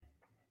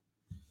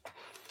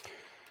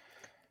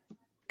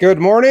Good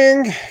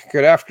morning,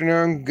 good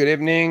afternoon, good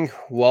evening.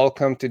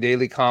 Welcome to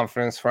Daily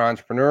Confidence for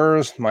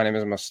Entrepreneurs. My name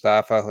is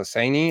Mustafa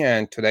Hosseini,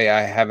 and today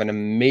I have an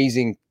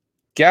amazing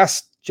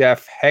guest,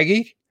 Jeff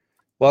Heggie.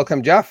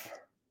 Welcome, Jeff.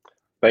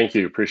 Thank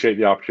you. Appreciate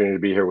the opportunity to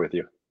be here with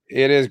you.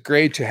 It is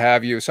great to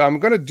have you. So I'm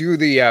going to do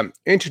the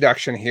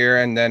introduction here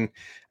and then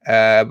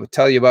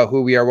tell you about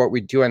who we are, what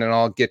we do, and then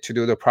I'll get to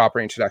do the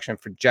proper introduction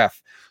for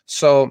Jeff.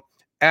 So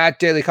at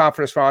Daily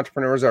Confidence for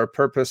Entrepreneurs, our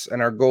purpose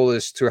and our goal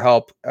is to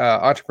help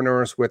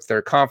entrepreneurs with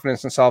their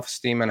confidence and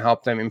self-esteem and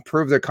help them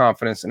improve their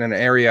confidence in an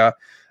area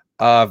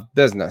of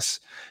business.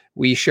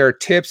 We share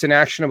tips and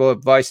actionable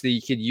advice that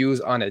you could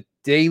use on a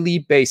daily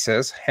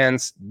basis,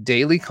 hence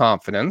Daily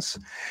Confidence.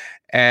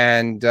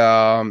 And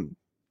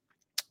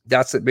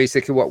that's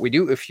basically what we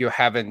do. If you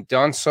haven't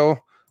done so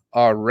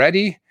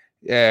already,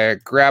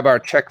 grab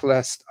our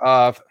checklist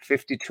of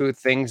 52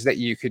 things that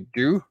you could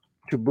do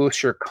to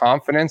boost your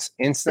confidence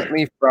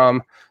instantly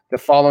from the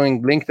following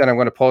link that I'm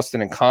going to post in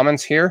the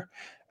comments here.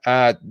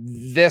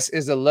 This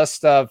is a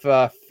list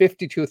of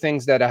 52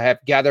 things that I have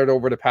gathered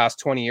over the past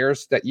 20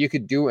 years that you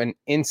could do and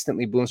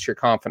instantly boost your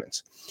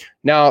confidence.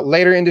 Now,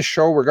 later in the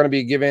show, we're going to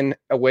be giving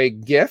away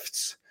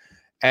gifts.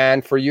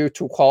 And for you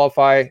to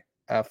qualify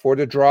for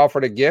the draw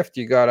for the gift,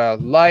 you got to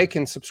like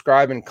and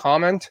subscribe and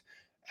comment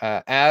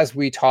as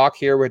we talk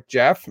here with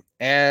Jeff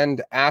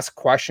and ask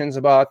questions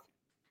about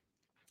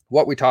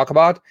what we talk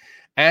about,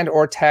 and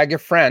or tag a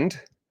friend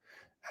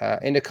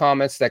in the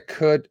comments that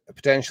could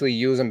potentially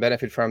use and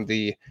benefit from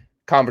the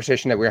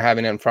conversation that we're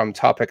having and from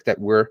topic that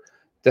we're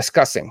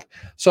discussing.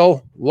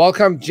 So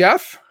welcome,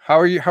 Jeff. How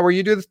are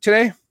you doing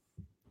today?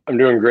 I'm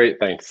doing great,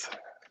 thanks.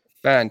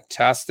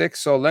 Fantastic.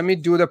 So let me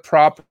do the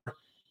proper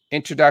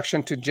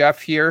introduction to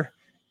Jeff here,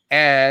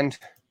 and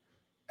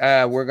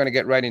we're going to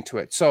get right into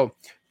it. So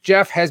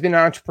Jeff has been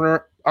an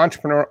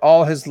entrepreneur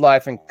all his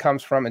life and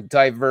comes from a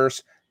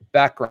diverse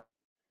background.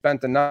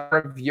 Spent a number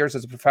of years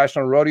as a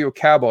professional rodeo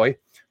cowboy,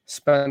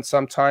 spent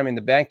some time in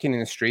the banking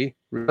industry,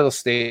 real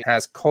estate,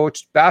 has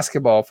coached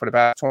basketball for the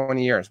past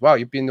 20 years. Wow,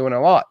 you've been doing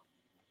a lot.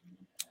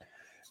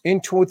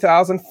 In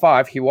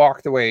 2005, he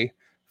walked away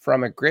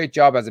from a great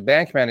job as a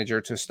bank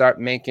manager to start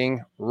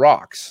making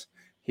rocks.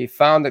 He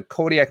founded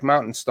Kodiak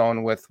Mountain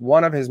Stone with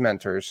one of his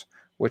mentors,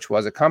 which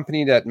was a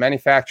company that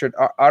manufactured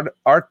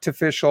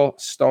artificial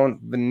stone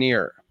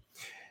veneer.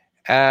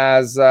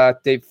 As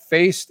they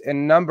faced a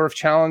number of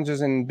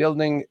challenges in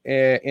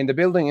the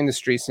building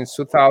industry since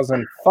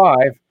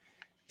 2005,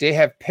 they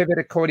have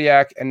pivoted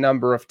Kodiak a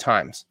number of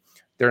times.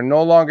 They're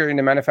no longer in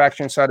the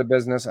manufacturing side of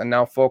business and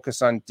now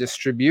focus on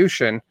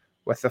distribution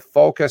with a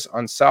focus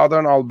on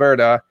Southern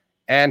Alberta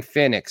and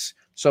Phoenix.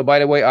 So, by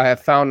the way, I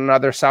have found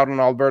another Southern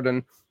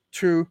Albertan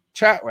to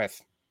chat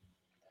with.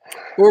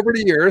 Over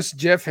the years,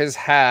 Jeff has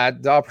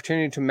had the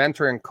opportunity to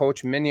mentor and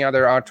coach many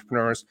other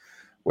entrepreneurs.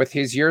 With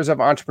his years of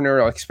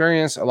entrepreneurial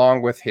experience,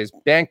 along with his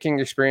banking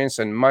experience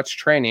and much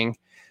training,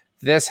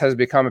 this has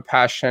become a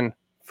passion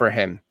for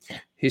him.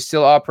 He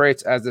still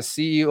operates as the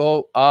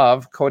CEO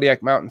of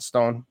Kodiak Mountain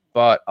Stone,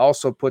 but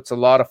also puts a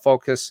lot of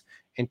focus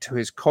into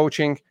his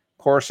coaching,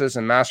 courses,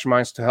 and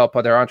masterminds to help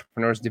other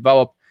entrepreneurs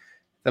develop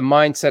the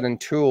mindset and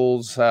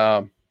tools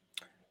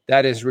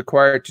that is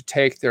required to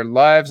take their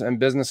lives and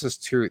businesses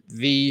to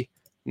the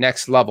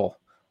next level.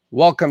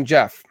 Welcome,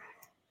 Jeff.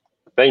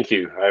 Thank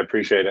you. I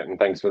appreciate it. And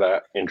thanks for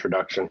that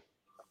introduction.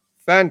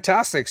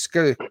 Fantastic. It's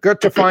good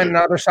to find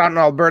another Southern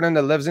Albertan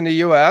that lives in the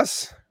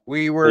U.S.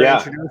 We were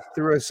introduced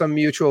through some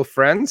mutual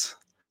friends.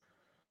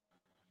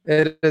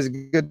 It is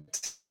good to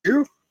see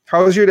you.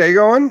 How's your day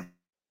going?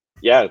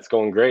 Yeah, it's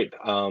going great.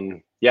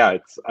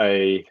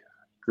 I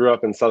grew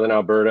up in Southern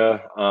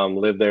Alberta,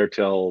 lived there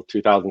till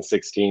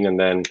 2016. And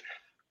then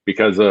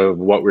because of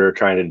what we were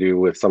trying to do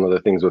with some of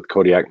the things with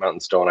Kodiak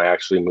Mountain Stone, I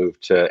actually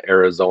moved to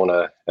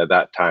Arizona at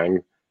that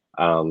time.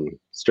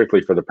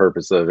 Strictly for the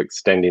purpose of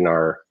extending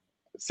our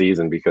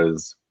season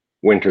because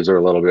winters are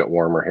a little bit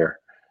warmer here.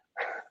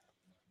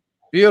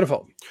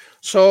 Beautiful.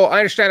 So I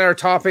understand our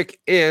topic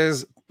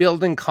is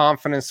building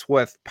confidence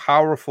with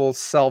powerful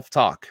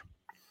self-talk.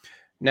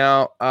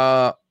 Now,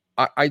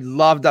 I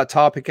love that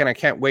topic and I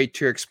can't wait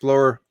to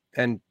explore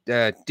and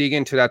dig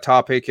into that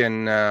topic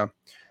and,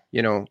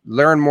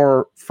 learn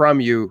more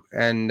from you.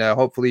 And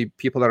hopefully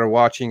people that are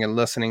watching and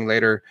listening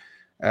later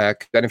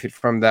could benefit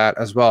from that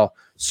as well.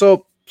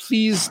 So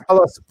please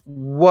tell us,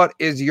 what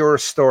is your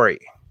story?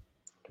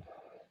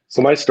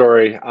 So my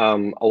story,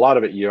 a lot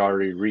of it you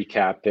already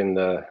recapped in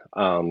the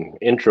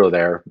intro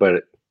there,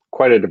 but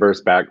quite a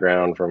diverse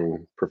background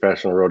from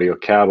professional rodeo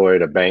cowboy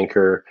to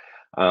banker,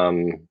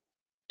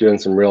 doing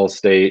some real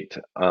estate,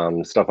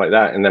 stuff like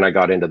that. And then I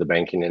got into the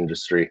banking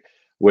industry,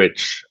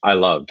 which I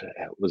loved.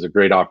 It was a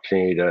great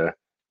opportunity to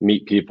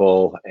meet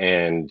people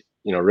and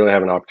really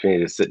have an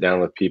opportunity to sit down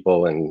with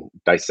people and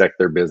dissect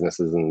their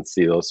businesses and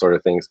see those sort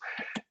of things.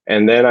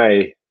 And then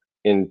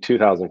in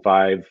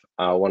 2005,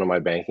 one of my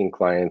banking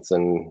clients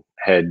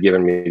had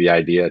given me the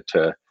idea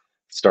to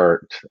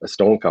start a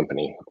stone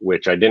company,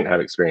 which I didn't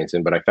have experience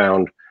in, but I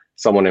found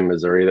someone in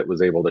Missouri that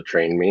was able to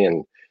train me.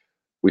 And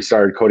we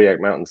started Kodiak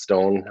Mountain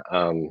Stone.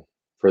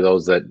 for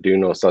those that do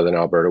know Southern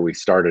Alberta, we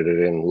started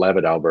it in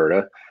Levitt,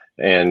 Alberta.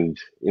 And,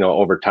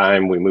 over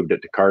time we moved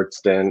it to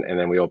Cardston, and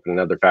then we opened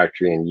another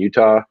factory in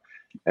Utah,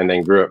 and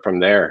then grew it from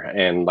there.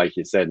 And like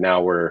you said,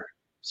 now we're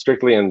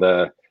strictly in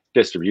the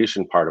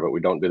distribution part of it.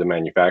 We don't do the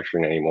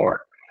manufacturing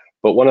anymore.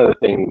 But one of the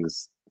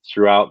things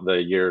throughout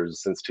the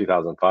years since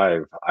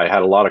 2005, I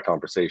had a lot of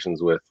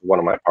conversations with one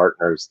of my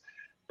partners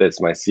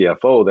that's my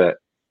CFO that,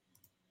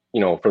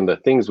 from the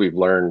things we've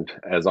learned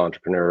as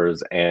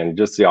entrepreneurs and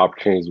just the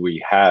opportunities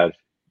we had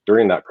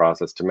during that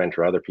process to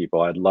mentor other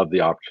people, I'd love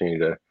the opportunity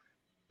to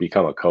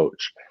become a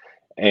coach.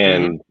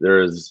 And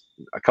there's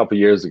a couple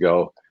years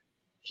ago,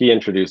 he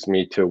introduced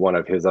me to one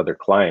of his other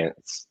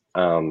clients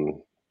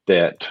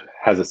that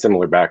has a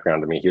similar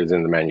background to me. He was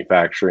in the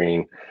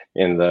manufacturing,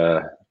 in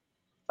the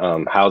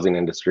housing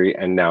industry,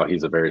 and now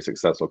he's a very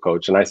successful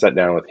coach. And I sat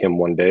down with him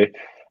one day,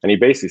 and he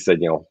basically said,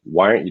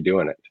 why aren't you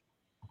doing it?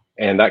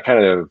 And that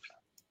kind of,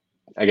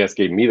 I guess,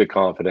 gave me the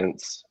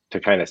confidence to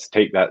kind of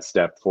take that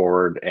step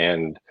forward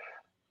and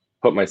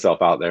put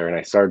myself out there. And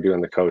I started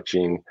doing the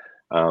coaching.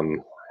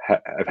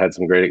 I've had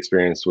some great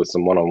experience with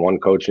some one-on-one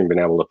coaching, been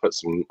able to put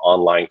some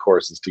online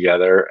courses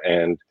together,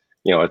 and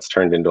it's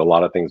turned into a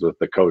lot of things with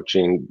the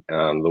coaching,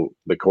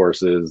 the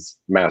courses,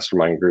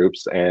 mastermind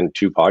groups, and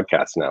 2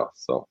 podcasts now.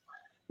 So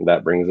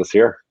that brings us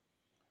here.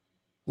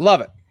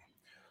 Love it.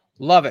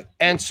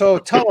 And so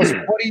tell us,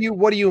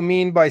 what do you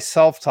mean by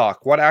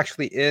self-talk? What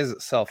actually is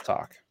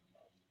self-talk?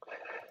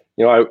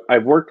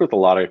 I've worked with a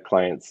lot of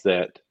clients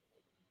that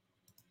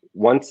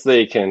once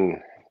they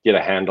can get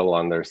a handle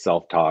on their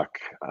self-talk,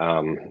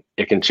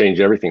 it can change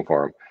everything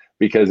for them.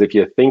 Because if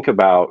you think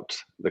about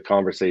the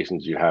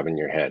conversations you have in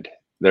your head,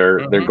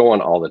 they're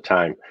going all the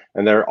time,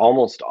 and they're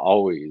almost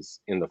always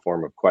in the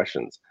form of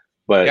questions.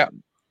 But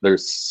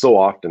there's so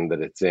often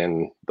that it's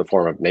in the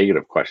form of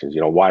negative questions.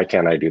 Why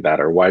can't I do that?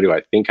 Or why do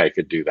I think I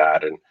could do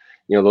that? And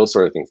those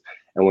sort of things.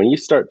 And when you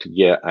start to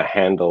get a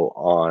handle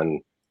on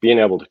being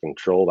able to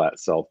control that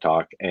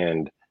self-talk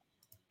and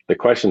the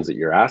questions that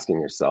you're asking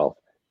yourself,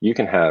 you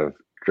can have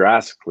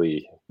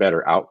drastically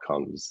better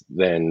outcomes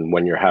than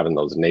when you're having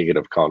those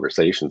negative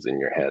conversations in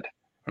your head.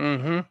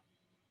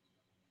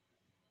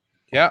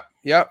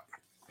 Yep.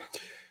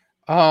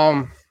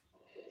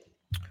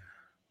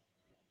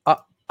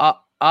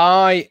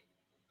 I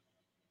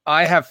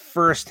have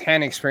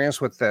firsthand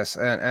experience with this,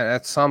 and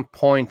at some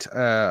point,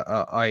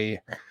 I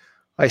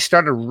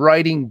started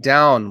writing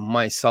down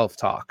my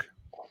self-talk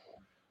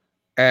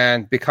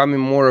and becoming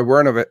more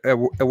aware of it,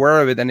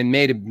 and it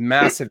made a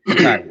massive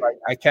impact.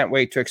 I can't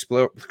wait to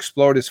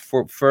explore this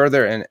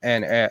further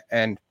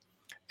and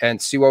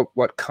see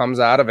what comes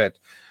out of it.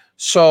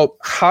 So,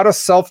 how does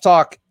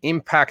self-talk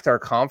impact our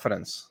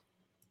confidence?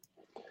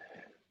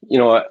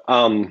 The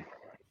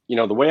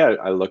way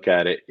I look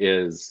at it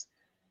is,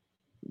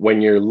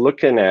 when you're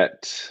looking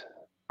at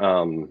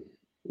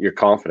your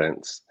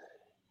confidence,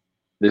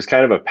 there's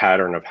kind of a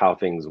pattern of how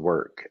things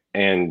work,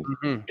 and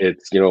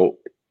it's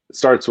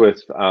starts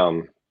with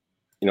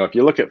if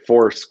you look at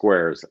 4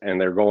 squares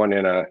and they're going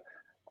in a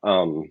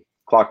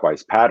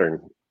clockwise pattern,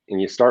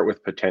 and you start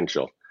with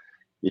potential.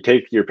 You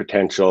take your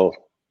potential,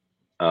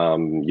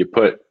 you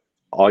put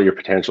all your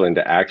potential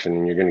into action,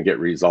 and you're going to get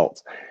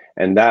results.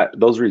 And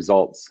those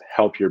results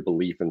help your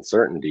belief and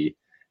certainty.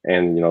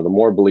 And the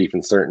more belief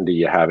and certainty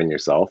you have in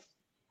yourself,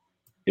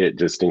 it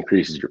just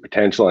increases your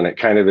potential, and it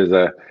kind of is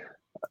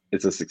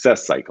it's a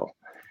success cycle.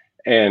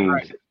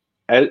 And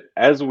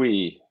as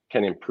we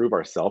can improve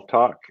our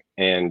self-talk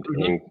and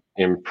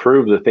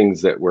improve the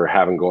things that we're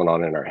having going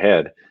on in our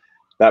head,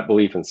 that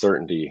belief and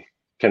certainty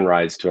can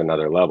rise to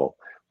another level,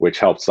 which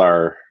helps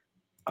our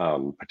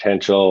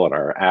potential and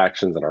our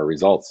actions and our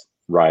results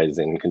rise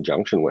in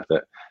conjunction with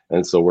it.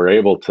 And so we're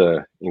able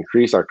to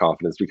increase our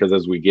confidence, because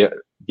as we get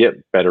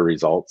better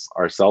results,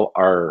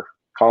 our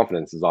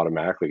confidence is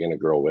automatically going to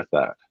grow with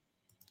that.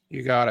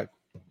 You got it.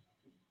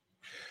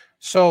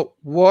 So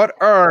what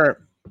are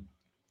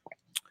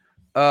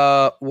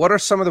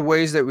some of the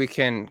ways that we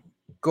can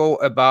go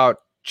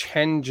about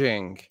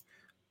changing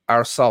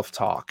our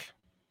self-talk?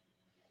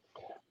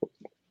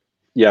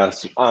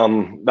 Yes,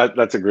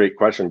 that's a great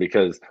question,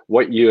 because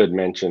what you had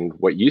mentioned,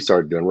 what you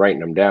started doing,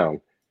 writing them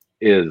down,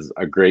 is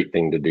a great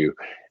thing to do.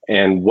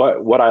 And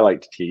what I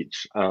like to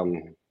teach,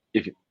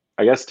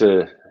 I guess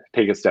to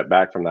take a step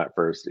back from that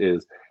first,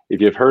 is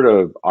if you've heard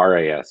of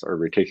RAS, or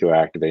reticular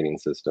activating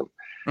system,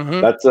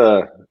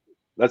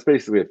 that's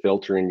basically a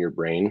filter in your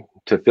brain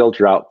to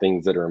filter out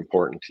things that are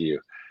important to you.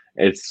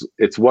 It's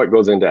what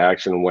goes into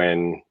action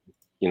when,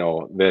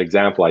 the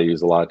example I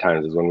use a lot of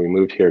times is when we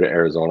moved here to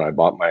Arizona, I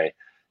bought my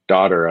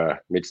daughter a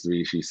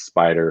Mitsubishi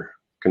Spider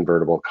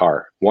convertible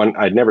car. One,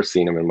 I'd never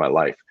seen them in my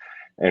life.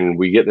 And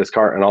we get this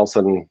car, and all of a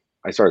sudden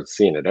I started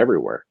seeing it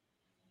everywhere.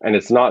 And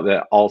it's not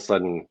that all of a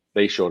sudden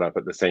they showed up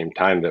at the same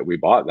time that we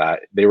bought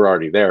that. They were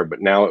already there,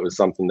 but now it was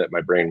something that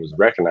my brain was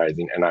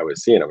recognizing, and I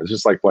was seeing it. It was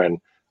just like when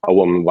a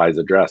woman buys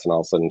a dress and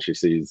all of a sudden she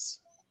sees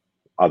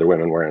other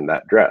women wearing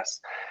that dress.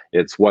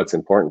 It's what's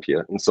important to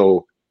you. And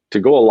so, to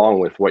go along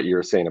with what you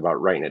were saying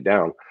about writing it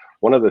down,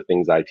 one of the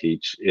things I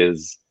teach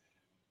is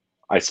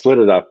I split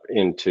it up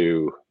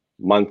into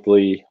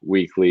monthly,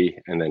 weekly,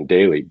 and then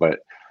daily. But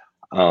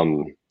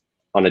on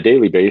a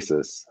daily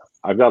basis,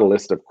 I've got a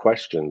list of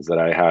questions that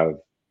I have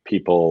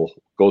people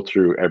go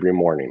through every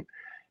morning.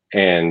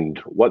 And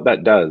what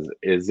that does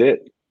is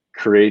it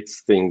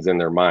creates things in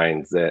their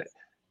minds that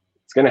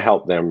it's going to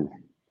help them,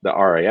 the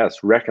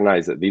RIS,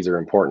 recognize that these are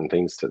important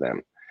things to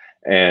them.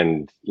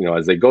 And,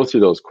 as they go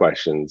through those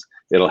questions,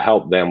 it'll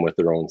help them with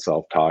their own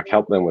self-talk,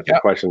 help them with the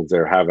questions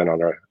they're having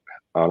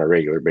on a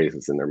regular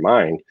basis in their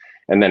mind.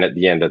 And then at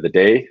the end of the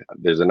day,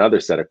 there's another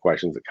set of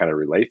questions that kind of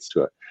relates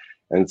to it.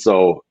 And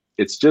so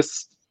it's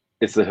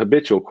the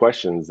habitual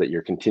questions that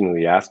you're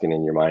continually asking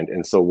in your mind.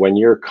 And so when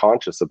you're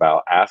conscious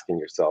about asking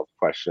yourself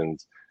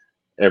questions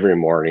every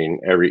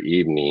morning, every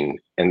evening,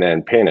 and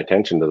then paying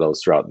attention to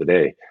those throughout the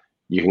day,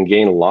 you can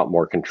gain a lot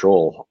more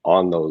control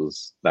on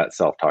that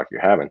self-talk you're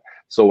having.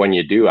 So when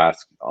you do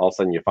ask, all of a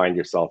sudden you find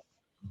yourself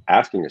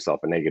asking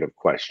yourself a negative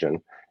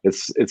question,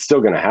 it's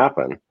still going to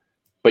happen,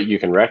 but you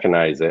can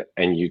recognize it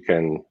and you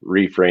can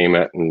reframe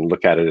it and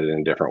look at it in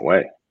a different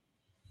way.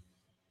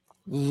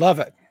 Love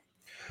it.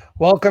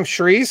 Welcome,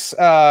 Sharice.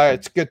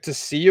 It's good to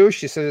see you.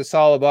 She says it's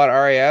all about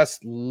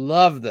RIS.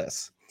 Love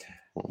this.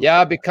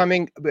 Yeah,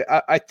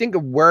 I think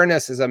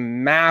awareness is a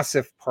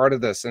massive part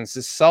of this, and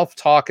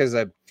self-talk is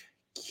a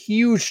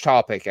huge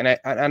topic.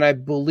 And I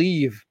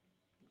believe,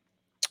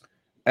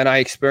 and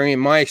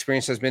my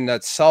experience has been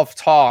that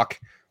self-talk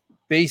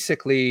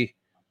basically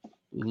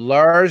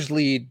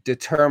largely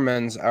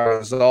determines our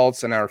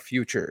results and our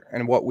future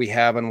and what we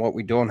have and what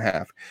we don't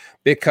have.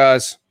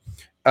 Because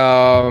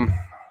I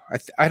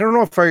don't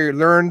know if I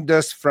learned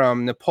this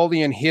from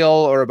Napoleon Hill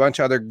or a bunch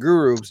of other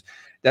gurus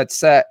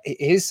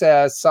he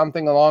says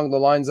something along the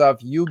lines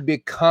of, you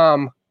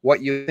become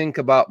what you think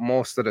about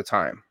most of the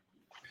time.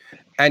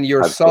 And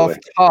your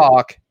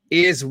self-talk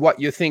is what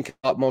you think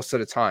about most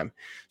of the time.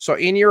 So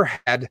in your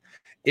head,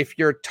 if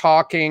you're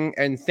talking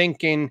and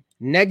thinking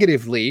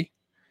negatively,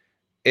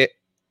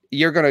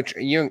 you're gonna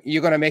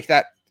make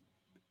that,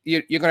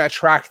 you're gonna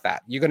attract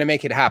that. You're gonna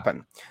make it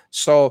happen.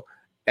 So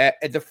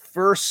the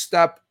first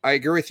step, I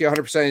agree with you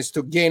 100%, is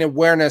to gain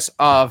awareness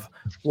of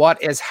what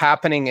is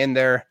happening in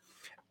there.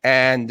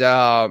 And,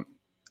 then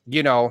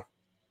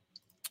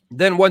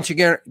once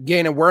you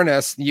gain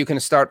awareness, you can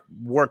start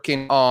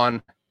working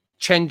on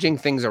changing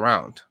things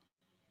around.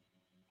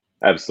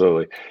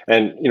 Absolutely.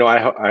 And,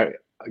 I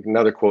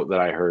another quote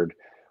that I heard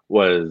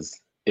was,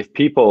 if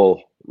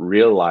people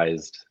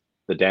realized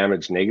the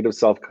damage negative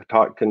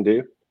self-talk can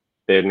do,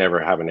 they'd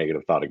never have a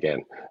negative thought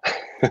again.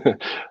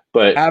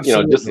 But,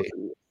 absolutely.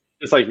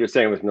 Just like you're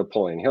saying with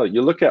Napoleon Hill,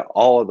 you look at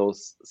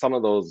some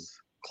of those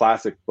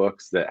classic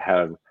books that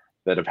have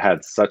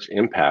had such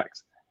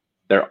impact.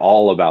 They're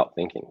all about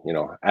thinking,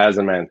 as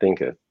a man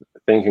thinketh,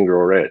 think and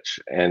grow rich.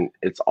 And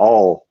it's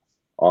all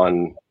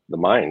on the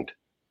mind.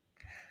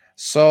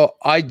 So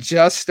I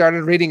just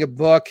started reading a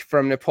book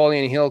from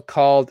Napoleon Hill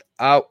called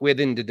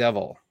Outwitting the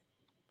Devil.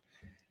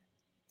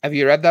 Have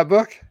you read that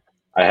book?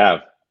 I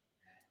have.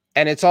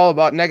 And it's all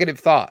about negative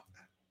thought.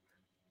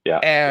 Yeah.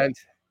 And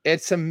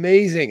it's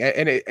amazing.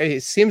 And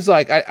it seems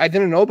like I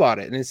didn't know about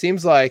it. And it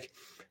seems like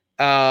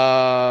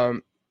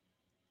it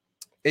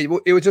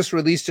was just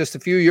released just a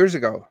few years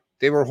ago.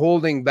 They were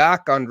holding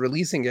back on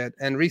releasing it,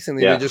 and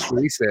recently they just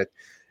released it.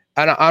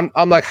 And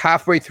I'm like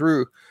halfway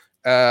through,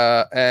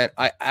 and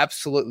I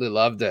absolutely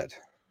loved it.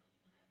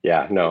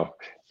 Yeah, no,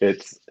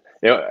 it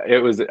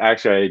was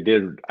actually,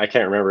 I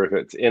can't remember if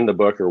it's in the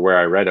book or where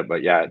I read it,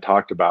 but yeah, it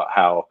talked about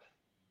how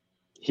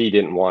he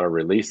didn't want to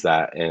release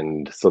that,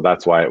 and so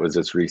that's why it was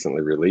just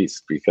recently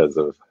released, because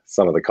of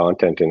some of the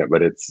content in it.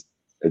 But it's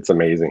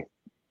amazing.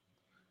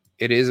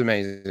 It is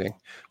amazing.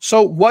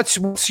 So what's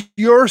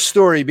your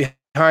story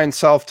behind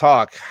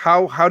self-talk?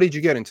 How did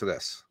you get into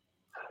this?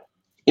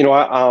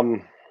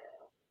 I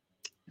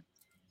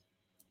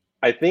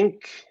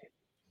think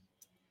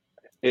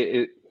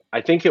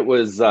it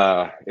was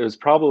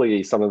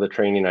probably some of the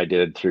training I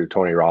did through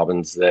Tony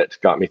Robbins that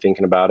got me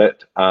thinking about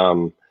it.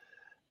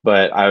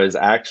 But I was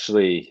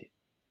actually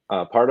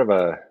part of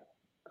a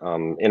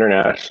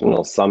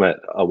international summit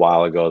a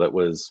while ago that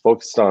was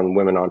focused on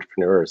women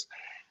entrepreneurs,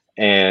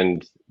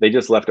 and they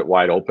just left it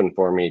wide open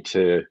for me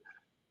to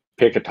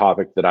pick a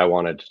topic that I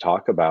wanted to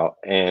talk about.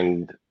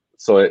 And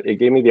so it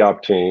gave me the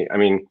opportunity. I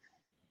mean,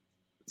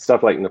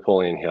 stuff like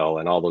Napoleon Hill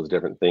and all those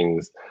different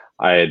things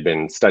I had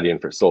been studying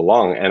for so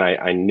long, and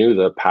I knew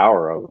the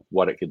power of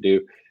what it could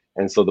do.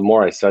 And so the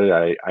more I studied,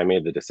 I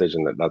made the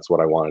decision that that's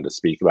what I wanted to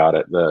speak about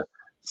at the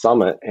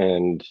summit.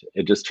 And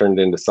it just turned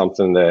into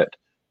something that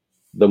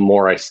the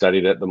more I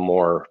studied it, the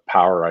more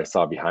power I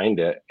saw behind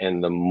it,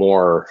 and the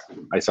more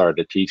I started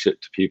to teach it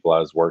to people I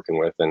was working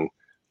with. And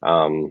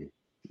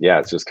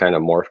it's just kind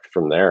of morphed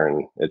from there.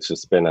 And it's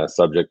just been a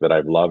subject that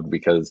I've loved,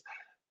 because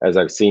as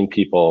I've seen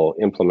people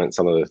implement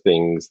some of the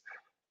things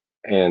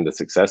and the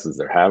successes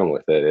they're having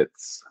with it,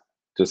 it's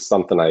just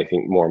something I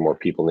think more and more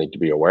people need to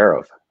be aware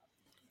of.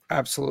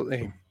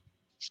 Absolutely.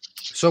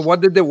 So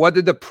what did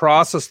the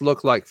process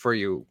look like for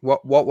you?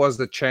 What was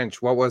the change?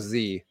 What was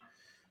the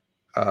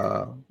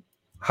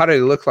how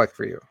did it look like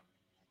for you?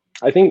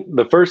 I think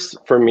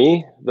for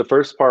me, the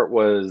first part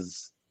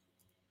was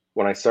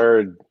when I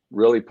started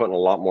really putting a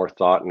lot more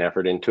thought and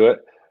effort into it,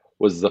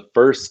 was the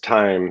first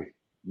time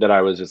that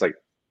I was just like,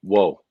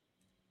 whoa,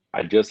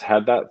 I just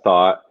had that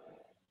thought.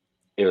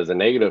 It was a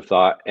negative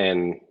thought,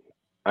 and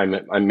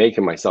I'm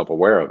making myself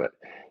aware of it.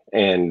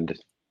 And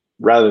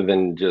rather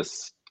than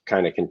just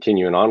kind of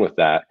continuing on with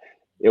that,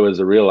 it was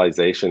a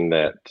realization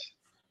that,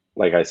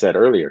 like I said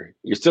earlier,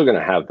 you're still going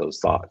to have those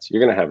thoughts.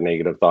 You're going to have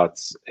negative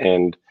thoughts,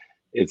 and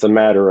it's a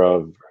matter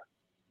of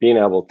being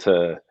able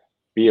to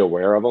be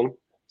aware of them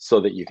so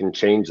that you can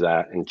change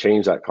that and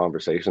change that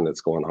conversation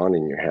that's going on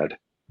in your head.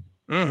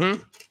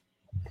 Mm-hmm.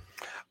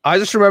 I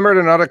just remembered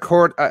another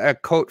quote, a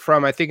quote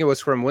from, I think it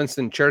was from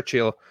Winston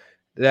Churchill,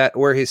 that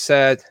where he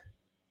said,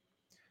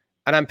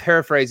 and I'm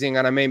paraphrasing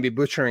and I may be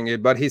butchering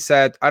it, but he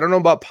said, I don't know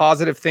about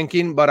positive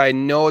thinking, but I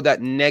know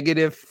that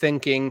negative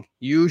thinking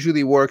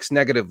usually works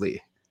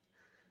negatively.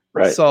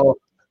 Right.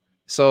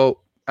 So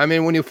I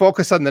mean, when you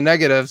focus on the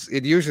negatives,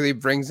 it usually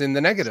brings in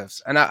the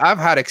negatives. And I've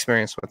had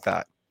experience with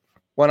that.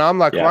 When I'm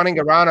like running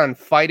around and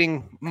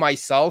fighting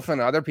myself and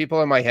other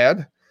people in my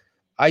head,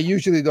 I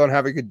usually don't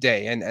have a good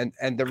day,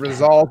 and the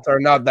results are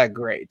not that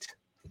great.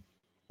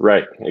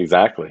 Right,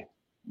 exactly.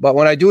 But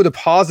when I do the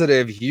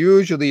positive,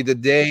 usually the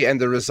day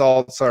and the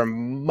results are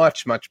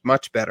much, much,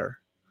 much better.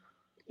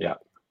 Yeah.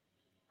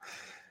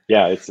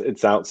 Yeah,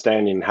 it's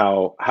outstanding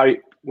how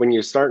when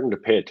you're starting to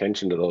pay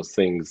attention to those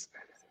things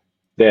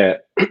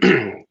that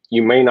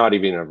you may not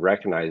even have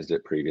recognized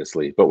it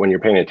previously, but when you're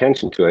paying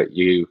attention to it,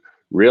 you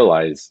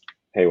realize,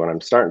 hey, when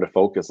I'm starting to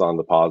focus on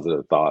the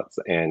positive thoughts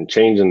and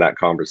changing that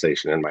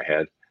conversation in my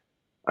head,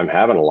 I'm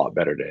having a lot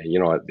better day. You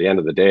know, at the end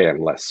of the day,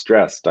 I'm less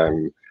stressed.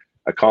 I'm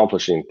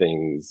accomplishing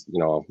things. You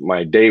know,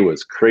 my day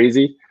was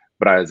crazy,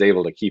 but I was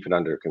able to keep it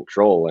under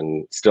control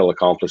and still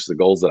accomplish the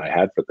goals that I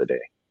had for the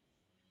day.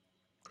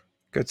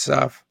 Good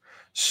stuff.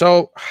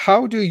 So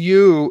how do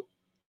you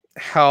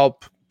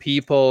help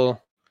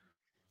people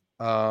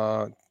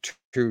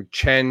to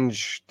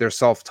change their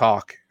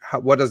self-talk?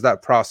 What does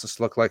that process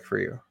look like for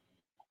you?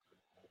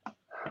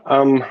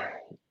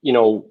 You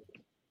know,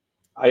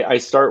 I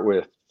start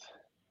with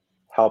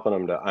helping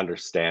them to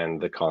understand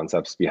the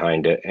concepts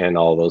behind it and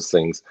all those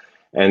things.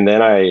 And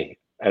then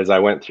as I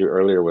went through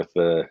earlier with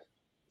the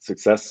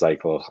success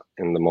cycle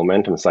and the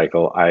momentum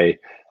cycle, I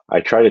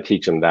try to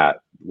teach them that,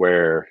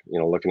 where, you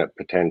know, looking at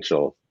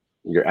potential,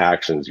 your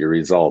actions, your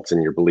results,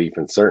 and your belief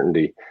and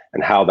certainty,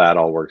 and how that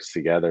all works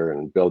together,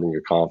 and building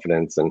your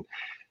confidence, and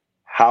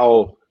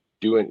how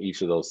doing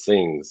each of those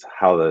things,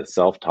 how the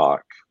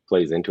self-talk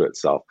plays into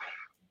itself.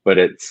 But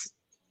it's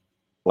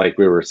like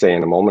we were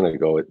saying a moment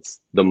ago, it's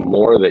the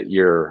more that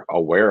you're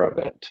aware of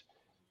it,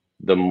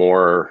 the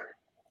more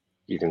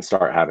you can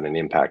start having an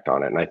impact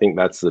on it. And I think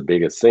that's the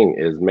biggest thing,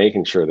 is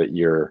making sure that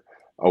you're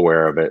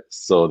aware of it,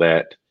 so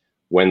that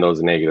when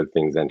those negative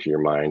things enter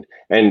your mind,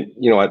 and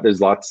you know what,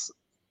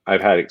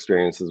 I've had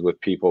experiences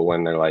with people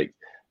when they're like,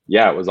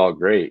 yeah, it was all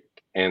great,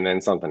 and then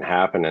something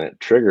happened and it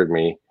triggered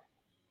me,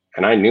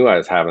 and I knew I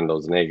was having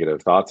those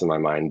negative thoughts in my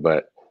mind,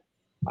 but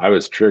I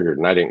was triggered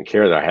and I didn't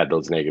care that I had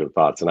those negative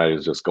thoughts, and I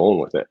was just going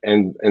with it.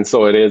 And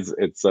so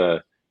it's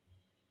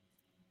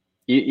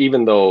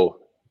even though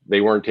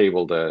they weren't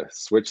able to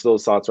switch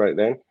those thoughts right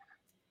then,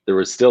 there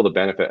was still the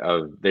benefit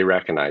of they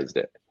recognized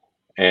it.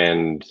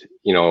 And,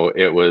 you know,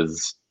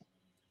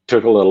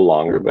 took a little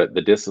longer, but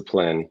the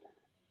discipline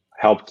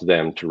helped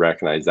them to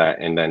recognize that,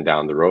 and then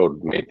down the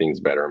road made things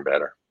better and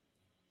better.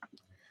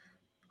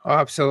 Oh,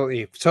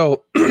 absolutely.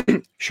 So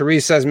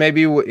Cherise says,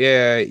 maybe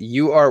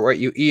you are what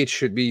you eat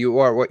should be you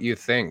are what you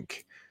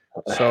think.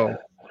 So,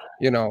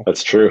 you know.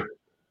 That's true.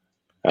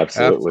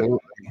 Absolutely.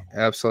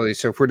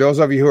 So for those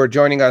of you who are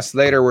joining us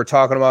later, we're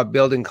talking about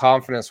building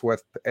confidence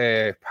with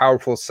a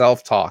powerful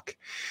self-talk.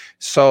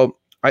 So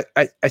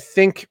I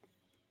think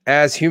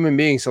as human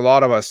beings, a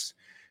lot of us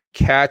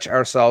catch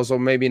ourselves, or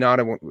maybe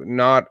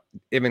not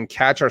even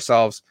catch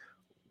ourselves,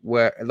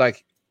 where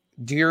like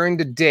during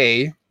the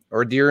day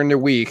or during the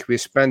week, we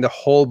spend a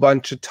whole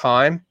bunch of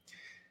time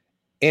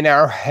in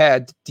our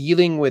head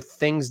dealing with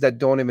things that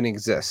don't even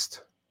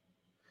exist,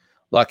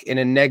 like in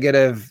a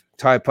negative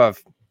type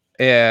of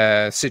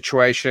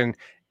situation,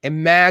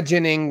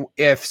 imagining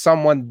if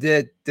someone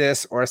did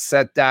this or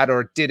said that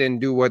or didn't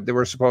do what they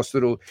were supposed to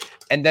do.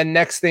 And then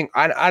next thing,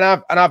 and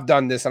I've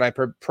done this, and I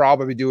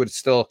probably do it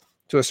still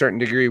to a certain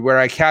degree, where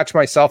I catch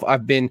myself,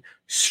 I've been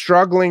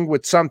struggling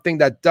with something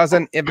that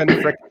doesn't even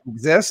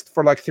exist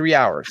for like 3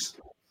 hours.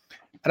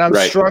 And I'm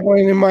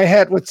struggling in my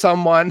head with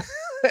someone,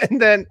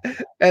 and then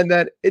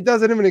it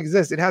doesn't even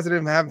exist. It hasn't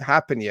even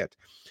happened yet.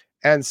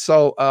 And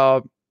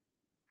so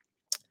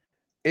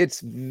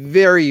this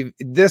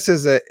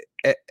is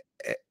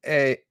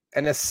an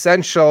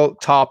essential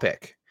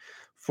topic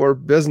for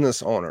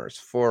business owners,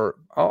 for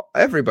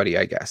everybody,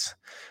 I guess.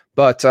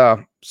 But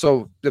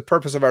so the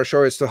purpose of our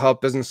show is to help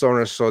business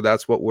owners. So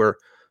that's what we're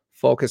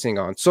focusing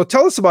on. So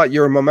tell us about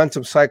your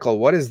momentum cycle.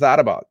 What is that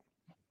about?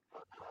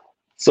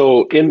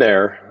 So in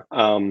there,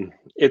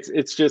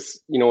 it's just,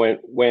 you know,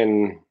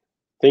 when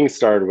things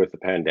started with the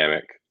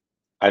pandemic,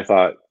 I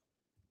thought,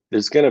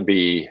 there's going to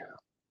be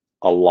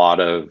a lot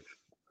of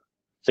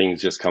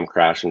things just come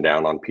crashing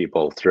down on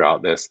people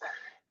throughout this.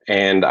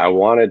 And I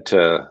wanted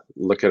to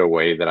look at a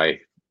way that I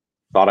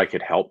thought I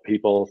could help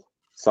people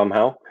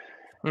somehow.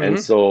 And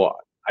so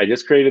I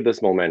just created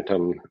this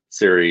momentum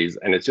series,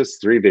 and it's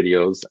just 3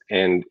 videos.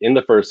 And in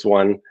the first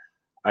one,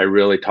 I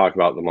really talk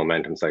about the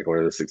momentum cycle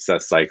or the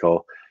success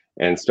cycle,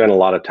 and spend a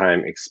lot of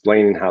time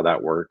explaining how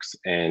that works,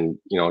 and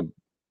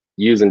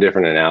using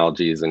different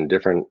analogies and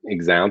different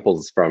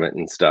examples from it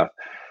and stuff,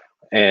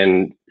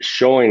 and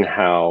showing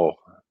how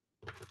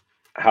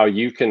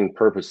you can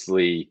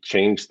purposely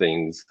change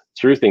things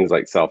through things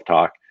like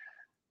self-talk,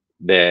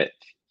 that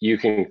you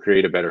can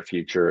create a better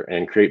future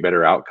and create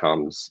better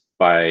outcomes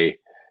by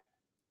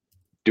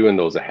doing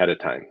those ahead of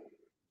time.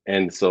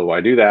 And so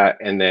I do that.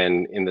 And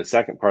then in the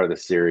second part of the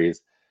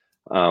series,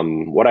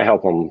 what I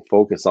help them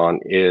focus on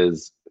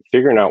is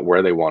figuring out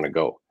where they want to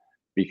go.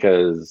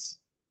 Because,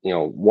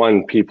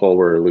 people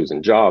were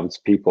losing jobs,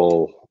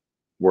 people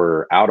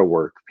were out of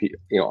work,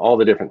 all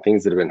the different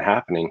things that have been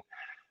happening.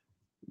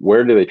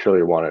 Where do they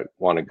truly want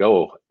to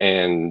go?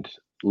 And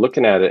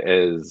looking at it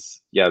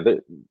as,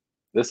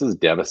 this is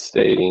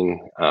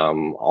devastating.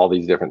 All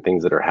these different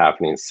things that are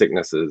happening,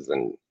 sicknesses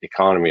and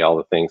economy, all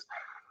the things.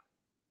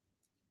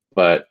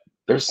 But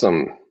there's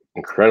some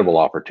incredible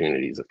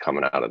opportunities that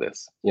coming out of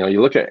this.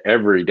 You look at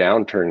every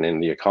downturn in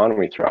the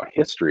economy throughout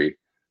history,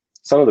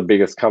 some of the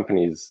biggest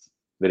companies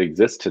that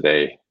exist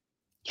today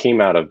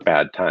came out of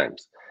bad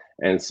times.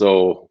 And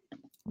so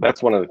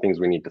that's one of the things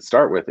we need to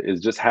start with,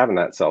 is just having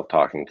that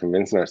self-talk and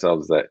convincing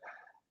ourselves that,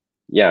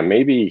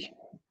 maybe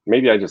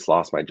I just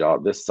lost my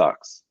job. This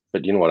sucks.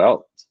 But you know what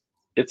else?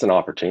 It's an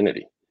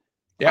opportunity.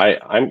 Yeah.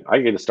 I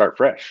get to start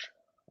fresh.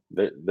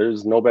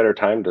 There's no better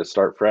time to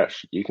start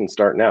fresh. You can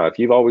start now. If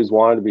you've always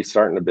wanted to be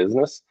starting a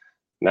business,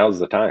 now's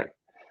the time.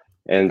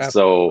 And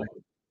Absolutely.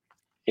 So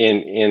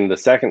in the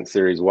second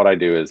series, what I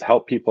do is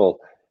help people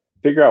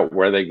figure out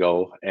where they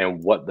go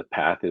and what the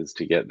path is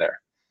to get there.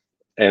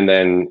 And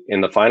then in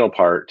the final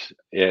part,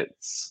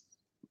 it's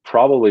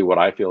probably what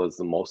I feel is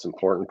the most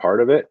important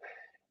part of it,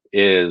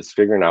 is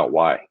figuring out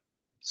why.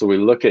 So we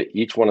look at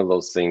each one of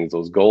those things,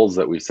 those goals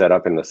that we set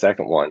up in the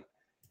second one,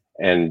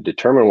 and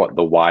determine what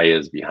the why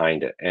is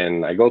behind it.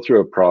 And I go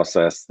through a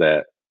process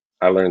that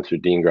I learned through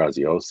Dean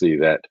Graziosi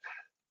that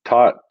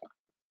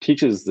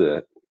teaches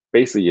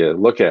basically you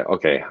look at,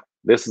 okay,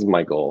 this is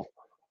my goal.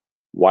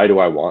 Why do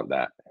I want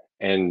that?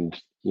 And,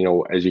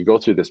 as you go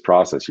through this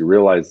process, you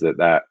realize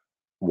that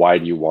why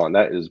do you want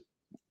that is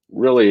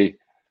really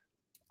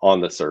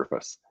on the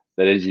surface.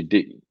 That as you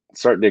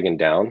start digging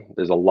down,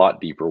 there's a lot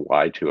deeper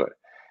why to it.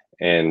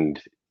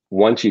 And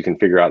once you can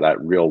figure out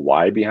that real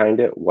why behind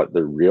it, what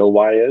the real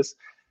why is,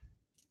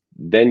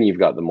 then you've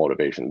got the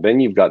motivation. Then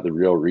you've got the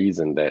real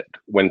reason that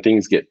when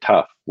things get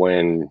tough,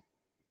 when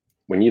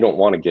you don't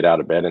want to get out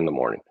of bed in the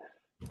morning,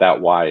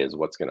 that why is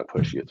what's going to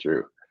push you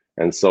through.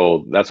 And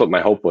so that's what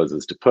my hope was,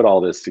 is to put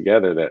all this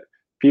together, that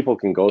people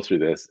can go through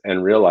this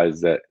and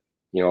realize that,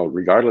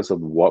 regardless of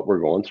what we're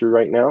going through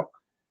right now,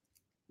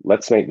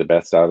 let's make the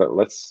best out of it.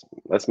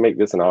 Let's make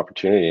this an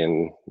opportunity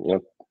and,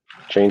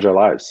 change our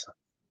lives.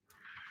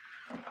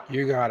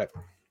 You got it.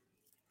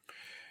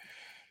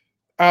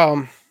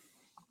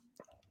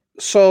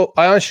 So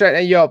I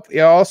understand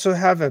you also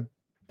have a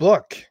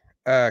book.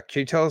 Can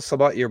you tell us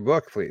about your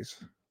book, please?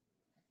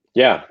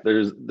 Yeah,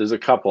 there's a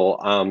couple.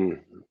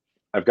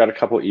 I've got a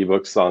couple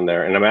ebooks on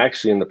there, and I'm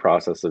actually in the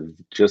process of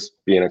just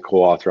being a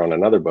co-author on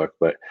another book.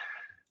 But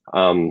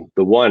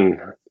the one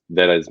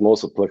that is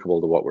most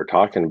applicable to what we're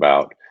talking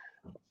about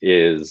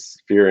is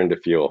Fear into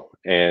Fuel.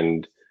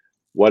 And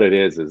what it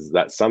is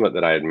that summit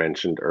that I had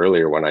mentioned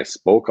earlier when I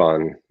spoke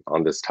on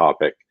this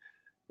topic,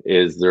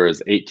 is there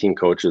is 18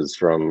 coaches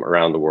from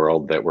around the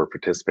world that were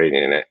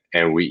participating in it,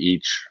 and we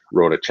each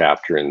wrote a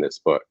chapter in this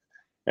book.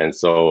 And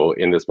so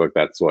in this book,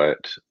 that's what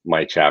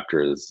my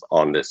chapter is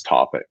on this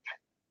topic.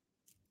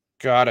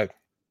 Got it.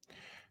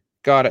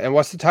 And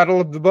what's the title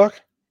of the book?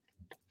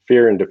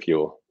 Fear into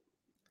Fuel.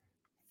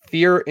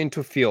 Fear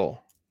into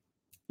Fuel.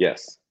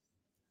 Yes.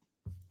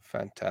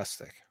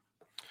 Fantastic.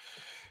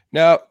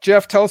 Now,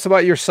 Jeff, tell us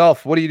about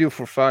yourself. What do you do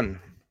for fun?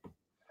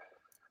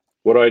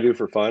 What do I do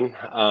for fun?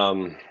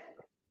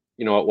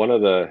 One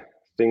of the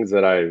things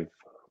that I've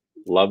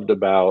loved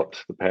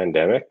about the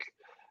pandemic,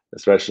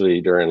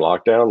 especially during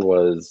lockdown,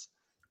 was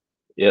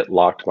it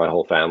locked my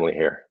whole family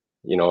here.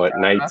 At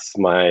nights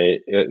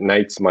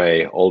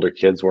my older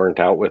kids weren't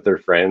out with their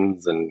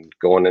friends and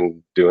going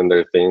and doing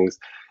their things.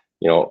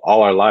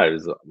 All our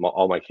lives,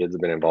 all my kids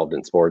have been involved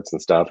in sports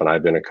and stuff, and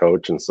I've been a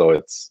coach. And so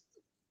it's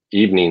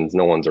evenings,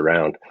 no one's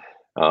around.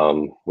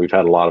 We've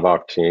had a lot of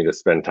opportunity to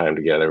spend time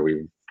together.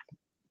 We've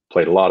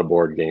played a lot of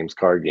board games,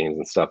 card games,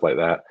 and stuff like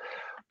that.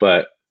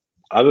 But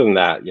other than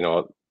that,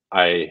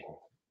 I've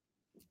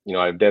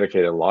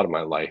dedicated a lot of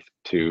my life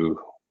to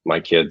my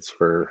kids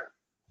for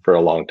a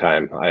long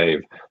time.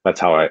 That's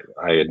how I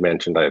had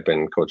mentioned I've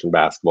been coaching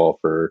basketball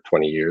for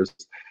 20 years.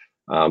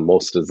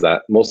 Most of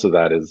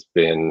that has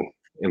been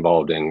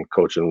involved in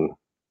coaching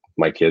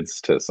my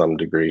kids to some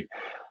degree.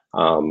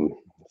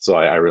 So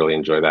I really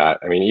enjoy that.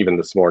 I mean, even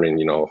this morning,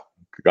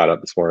 got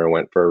up this morning,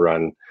 went for a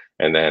run,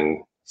 and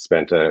then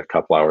spent a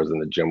couple hours in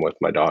the gym with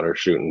my daughter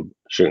shooting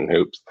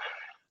hoops.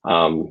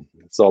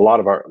 So a lot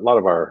of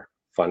our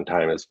fun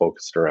time is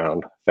focused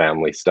around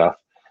family stuff.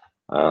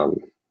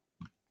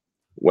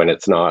 When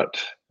it's not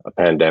a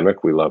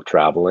pandemic, we love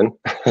traveling.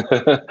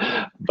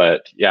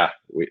 But yeah,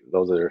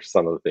 those are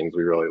some of the things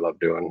we really love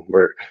doing.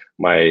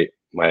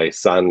 My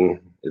son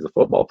is a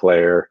football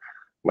player.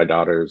 My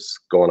daughter's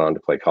going on to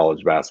play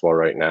college basketball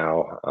right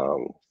now.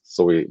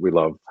 So we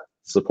love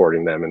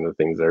supporting them in the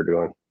things they're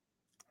doing.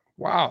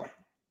 Wow.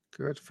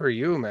 Good for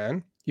you,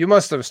 man. You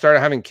must have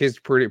started having kids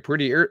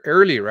pretty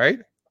early, right?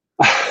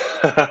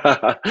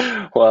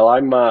 Well,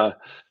 I'm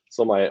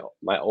so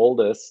my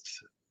oldest,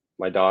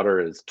 my daughter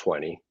is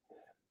 20.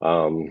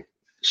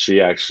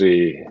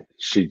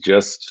 She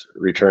just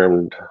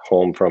returned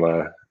home from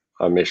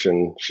a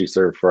mission she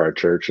served for our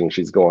church, and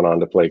she's going on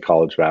to play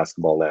college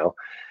basketball now.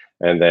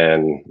 And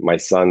then my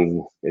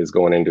son is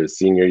going into his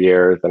senior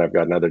year. Then I've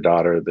got another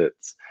daughter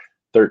that's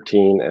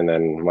 13, and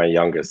then my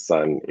youngest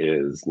son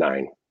is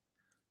 9.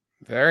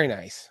 Very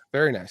nice.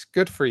 Very nice.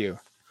 Good for you.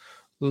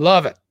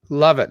 Love it.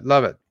 Love it.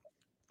 Love it.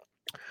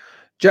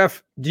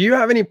 Jeff, do you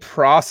have any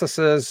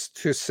processes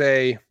to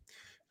say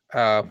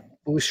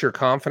boost your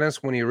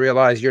confidence when you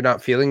realize you're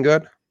not feeling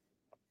good?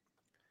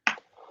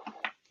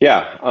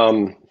 Yeah.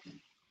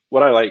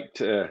 What I like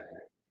to,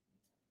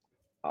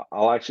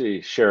 I'll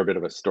actually share a bit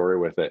of a story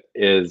with it,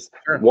 is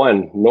Sure.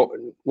 one,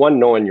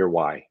 knowing your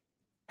why,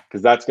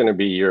 because that's going to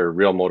be your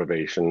real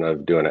motivation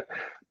of doing it.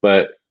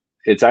 But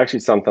it's actually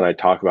something I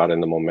talk about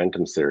in the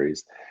Momentum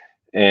series.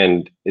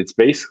 And it's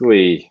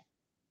basically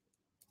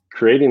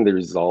creating the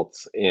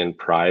results in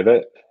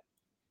private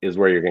is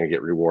where you're going to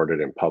get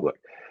rewarded in public.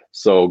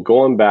 So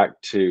going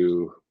back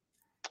to,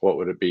 what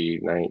would it be,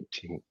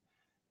 19?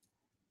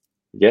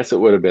 I guess it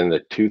would have been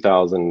the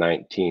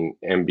 2019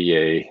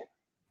 NBA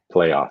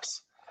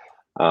playoffs.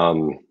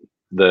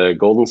 The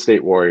Golden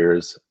State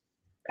Warriors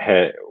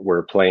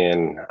were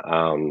playing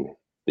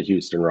the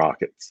Houston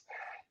Rockets,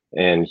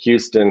 and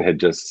Houston had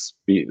just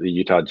beat the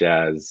Utah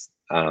Jazz.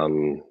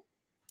 And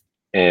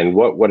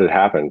what had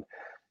happened?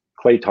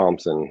 Klay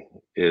Thompson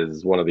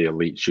is one of the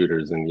elite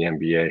shooters in the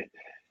NBA,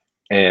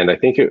 and I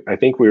think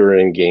we were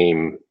in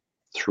game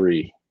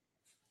 3,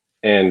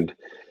 and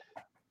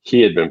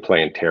he had been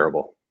playing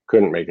terrible,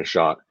 couldn't make a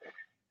shot.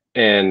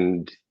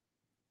 And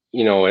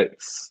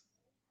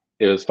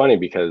it was funny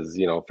because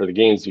for the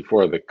games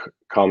before, the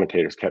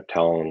commentators kept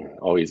telling,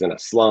 oh, he's in a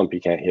slump, he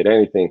can't hit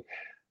anything.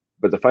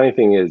 But the funny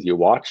thing is, you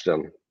watched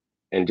him,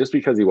 and just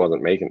because he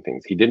wasn't making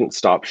things, he didn't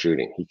stop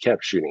shooting. He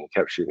kept shooting.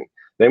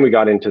 Then we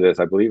got into this,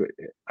 I believe,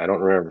 I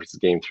don't remember if it's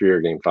game 3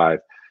 or game 5.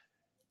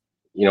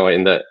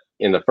 In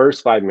the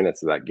first 5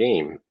 minutes of that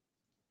game,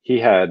 he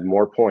had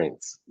more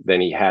points than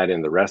he had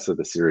in the rest of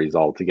the series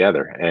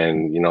altogether.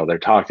 And they're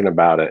talking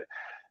about it.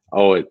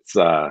 Oh, it's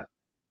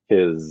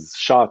his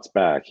shots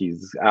back.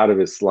 He's out of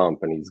his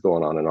slump, and he's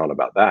going on and on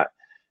about that.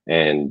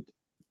 And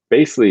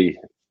basically,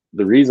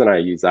 the reason I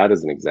use that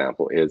as an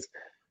example is,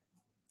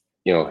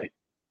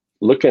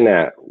 looking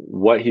at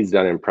what he's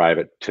done in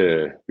private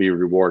to be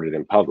rewarded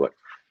in public.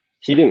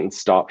 He didn't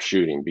stop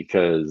shooting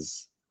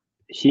because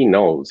he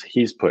knows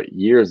he's put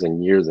years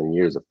and years and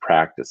years of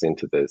practice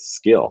into this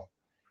skill.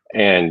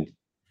 And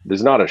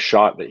there's not a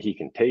shot that he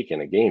can take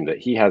in a game that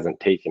he hasn't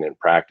taken in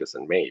practice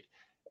and made.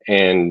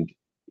 And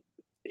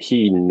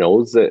he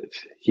knows that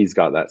he's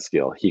got that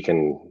skill. He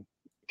can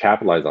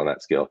capitalize on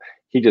that skill.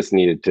 He just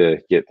needed to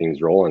get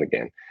things rolling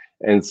again.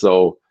 And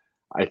so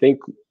I think,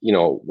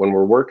 when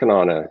we're working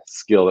on a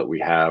skill that we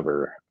have,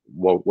 or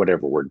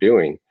whatever we're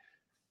doing,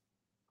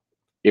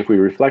 if we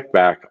reflect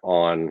back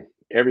on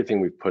everything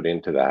we've put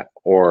into that,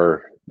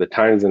 or the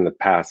times in the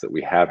past that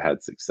we have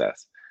had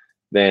success,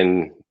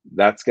 then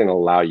that's going to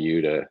allow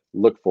you to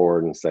look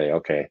forward and say,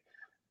 okay,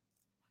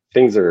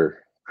 things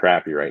are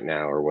crappy right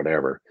now or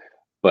whatever,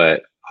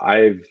 but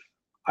I've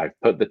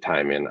put the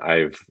time in,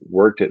 I've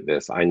worked at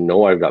this, I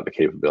know I've got the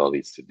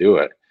capabilities to do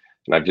it,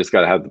 and I've just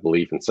got to have the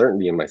belief and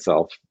certainty in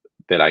myself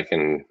that I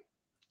can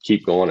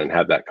keep going and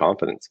have that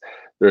confidence.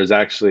 There's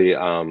actually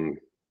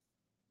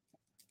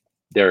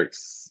Derek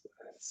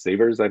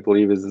Savers, I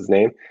believe is his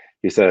name.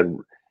 He said,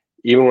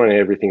 even when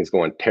everything's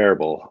going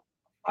terrible,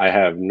 I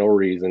have no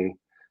reason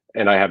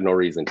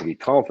to be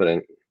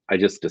confident. I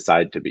just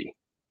decide to be.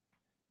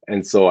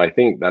 And so I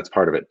think that's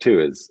part of it too,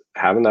 is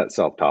having that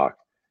self-talk,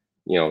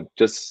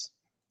 just,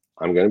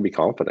 I'm going to be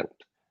confident.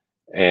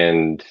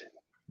 And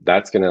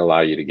that's going to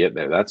allow you to get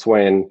there. That's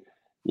when,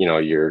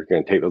 you're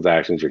going to take those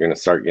actions, you're going to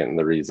start getting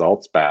the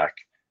results back.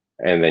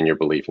 And then your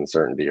belief and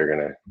certainty are going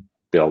to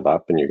build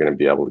up, and you're going to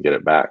be able to get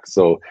it back.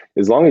 So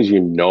as long as you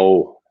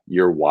know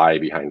your why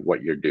behind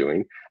what you're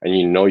doing, and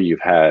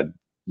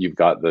you've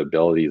got the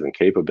abilities and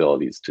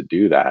capabilities to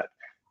do that,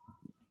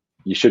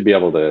 you should be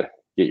able to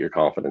get your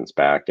confidence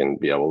back and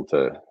be able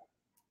to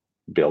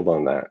build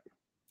on that.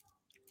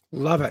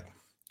 Love it.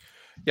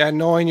 Yeah,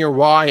 knowing your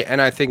why, and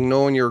I think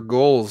knowing your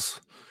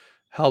goals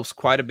helps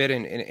quite a bit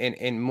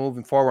in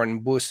moving forward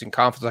and boosting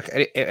confidence.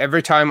 Like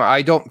every time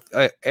I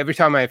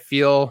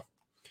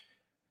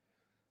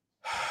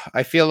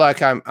feel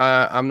like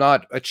I'm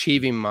not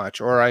achieving much,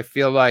 or I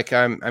feel like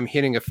I'm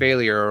hitting a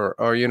failure,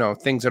 or you know,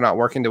 things are not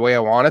working the way I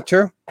want it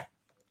to.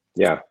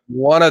 Yeah.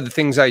 One of the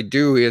things I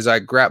do is I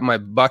grab my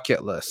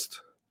bucket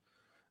list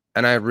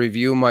and I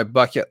review my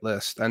bucket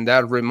list, and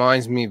that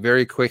reminds me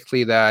very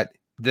quickly that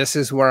this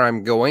is where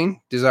I'm going.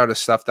 These are the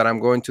stuff that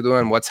I'm going to do,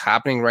 and what's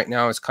happening right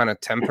now is kind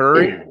of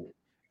temporary,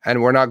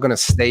 and we're not going to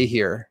stay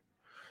here.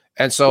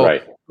 And so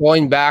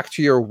going back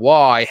to your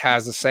why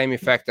has the same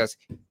effect as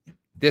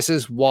this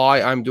is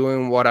why I'm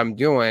doing what I'm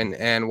doing.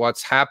 And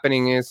what's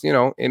happening is, you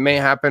know, it may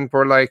happen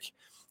for like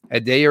a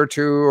day or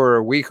two or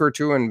a week or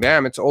two, and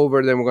bam, it's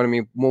over. Then we're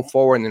going to move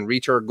forward and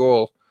reach our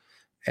goal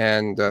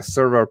and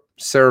serve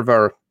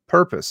our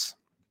purpose.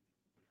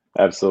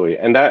 Absolutely.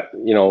 And that,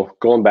 you know,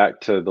 going back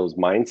to those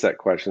mindset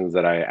questions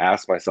that I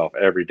ask myself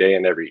every day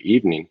and every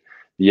evening,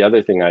 the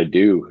other thing I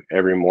do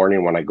every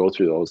morning when I go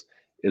through those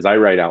is I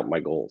write out my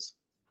goals.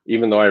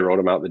 Even though I wrote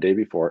them out the day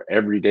before,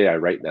 every day I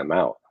write them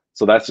out.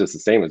 So that's just the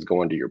same as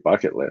going to your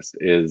bucket list.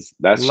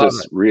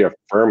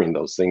 Reaffirming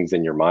those things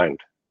in your mind.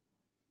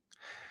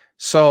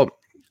 So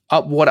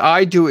what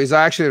I do is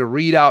I actually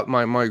read out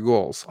my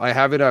goals. I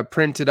have it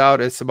printed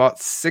out. It's about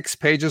 6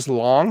 pages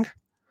long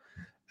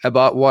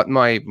about what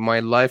my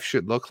life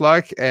should look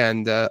like.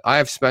 And I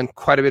have spent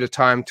quite a bit of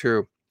time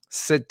to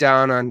sit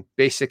down and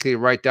basically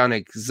write down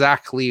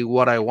exactly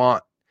what I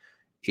want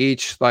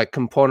each like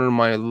component of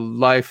my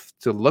life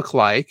to look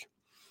like.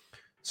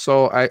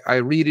 So I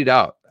read it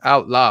out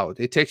loud.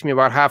 It takes me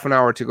about half an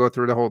hour to go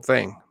through the whole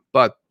thing,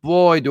 but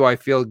boy, do I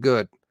feel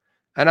good.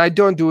 And I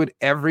don't do it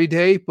every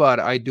day, but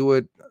I do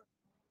it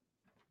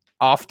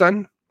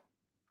often,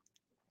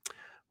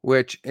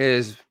 which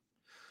is,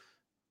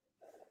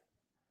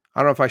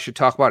 I don't know if I should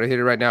talk about it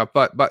here right now,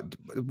 but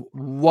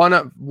one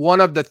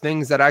of the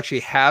things that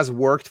actually has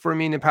worked for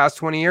me in the past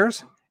 20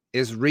 years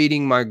is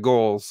reading my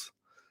goals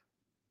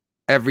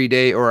every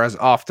day or as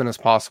often as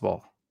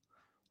possible.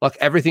 Like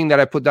everything that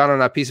I put down on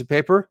that piece of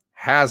paper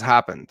has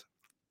happened.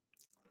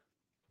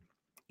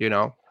 You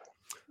know?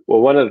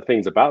 Well, one of the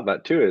things about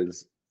that too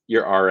is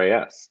your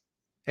RAS.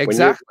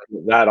 Exactly.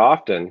 When that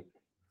often,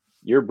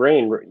 your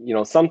brain, you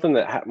know, something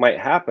that might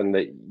happen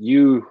that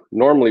you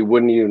normally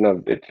wouldn't even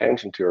have the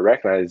attention to or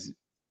recognize,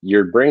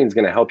 your brain's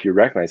going to help you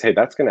recognize, hey,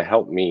 that's going to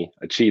help me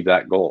achieve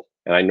that goal.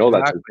 And I know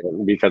that's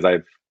important because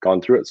I've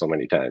gone through it so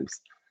many times.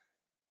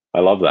 I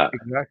love that.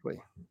 Exactly.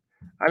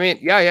 I mean,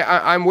 yeah,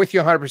 I'm with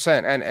you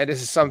 100%. And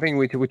this is something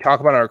we talk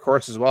about in our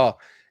course as well,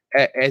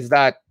 is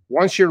that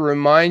once you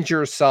remind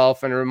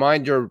yourself and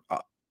remind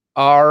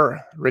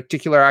our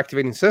reticular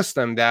activating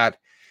system that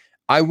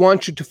I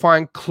want you to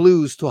find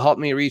clues to help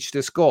me reach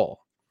this goal.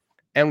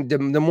 And the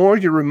more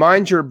you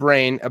remind your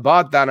brain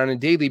about that on a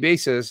daily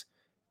basis,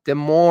 the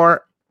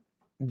more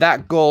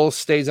that goal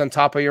stays on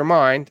top of your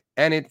mind,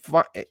 and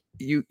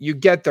you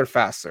get there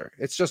faster.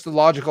 It's just a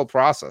logical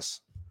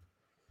process.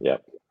 Yeah,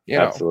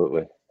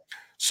 absolutely.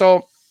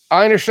 So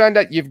I understand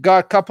that you've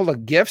got a couple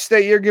of gifts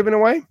that you're giving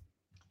away.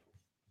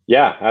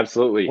 Yeah,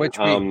 absolutely.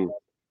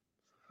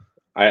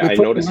 I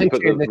noticed you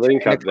put the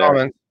link up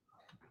there.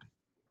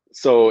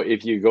 So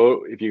if you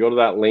go to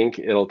that link,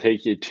 it'll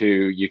take you to,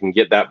 you can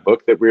get that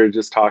book that we were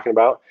just talking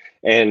about.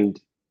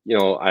 And, you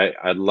know,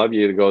 I'd love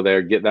you to go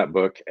there, get that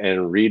book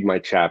and read my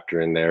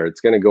chapter in there. It's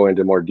going to go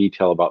into more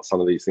detail about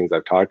some of these things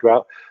I've talked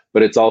about,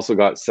 but it's also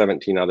got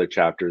 17 other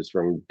chapters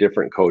from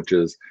different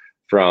coaches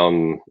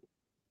from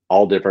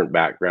all different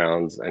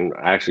backgrounds and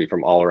actually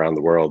from all around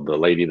the world. The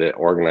lady that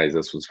organized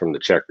this was from the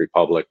Czech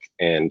Republic,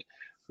 and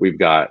we've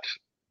got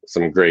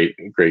some great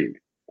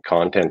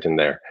content in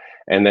there.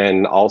 And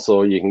then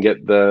also you can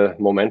get the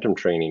momentum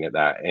training at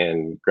that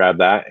and grab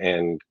that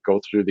and go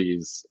through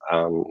these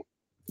 3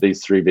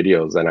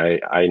 videos. And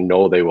I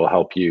know they will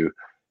help you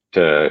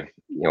to,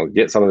 you know,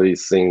 get some of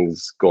these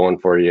things going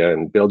for you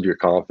and build your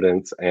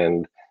confidence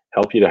and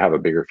help you to have a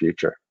bigger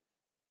future.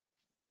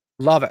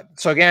 Love it.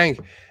 So again,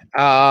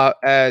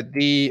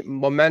 the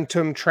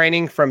momentum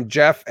training from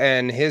Jeff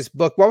and his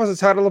book. What was the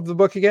title of the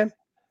book again?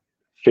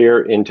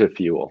 Fear into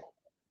Fuel.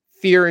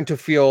 Fear into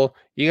Fuel.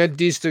 You got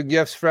these 2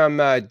 gifts from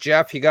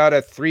Jeff. He got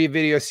a 3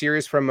 video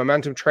series from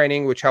Momentum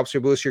Training, which helps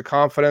you boost your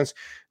confidence.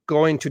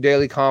 Going to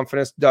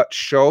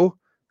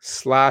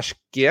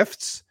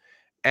dailyconfidence.show/gifts.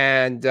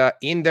 And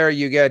in there,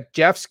 you get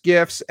Jeff's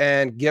gifts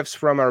and gifts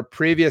from our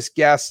previous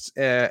guests.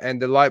 And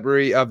the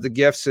library of the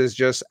gifts is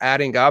just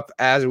adding up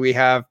as we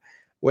have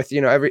with,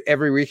 you know,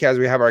 every week as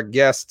we have our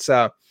guests.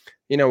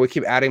 You know, we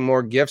keep adding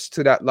more gifts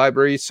to that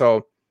library.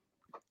 So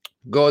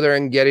go there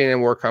and get in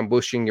and work on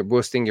boosting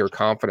your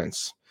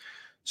confidence.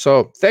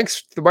 So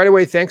thanks. By the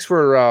way, thanks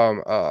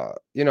for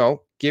you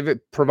know,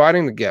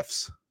 providing the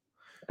gifts.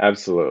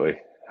 Absolutely,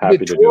 happy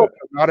to do it.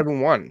 Not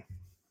even one.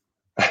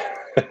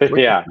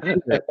 Yeah,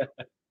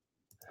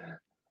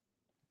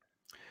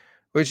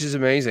 which is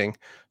amazing.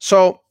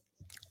 So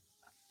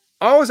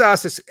I always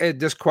ask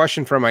this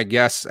question from my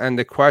guests, and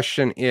the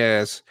question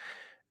is,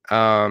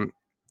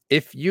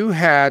 if you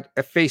had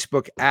a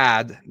Facebook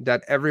ad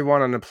that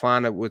everyone on the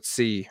planet would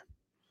see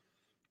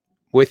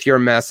with your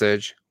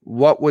message,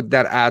 what would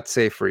that ad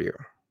say for you?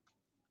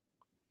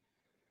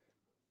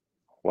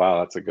 Wow,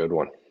 that's a good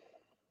one.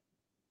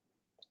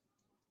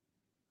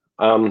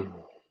 I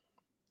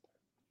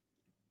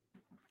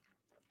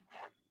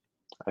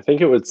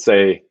think it would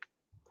say,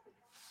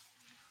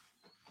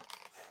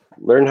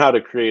 learn how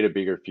to create a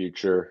bigger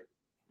future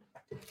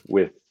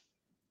with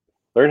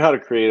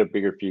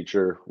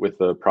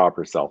the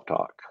proper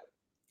self-talk.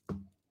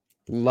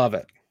 Love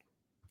it.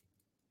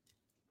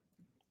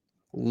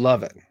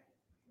 Love it.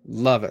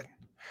 Love it.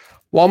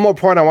 One more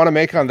point I want to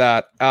make on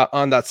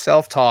that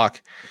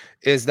self-talk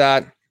is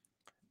that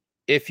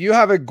if you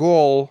have a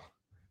goal,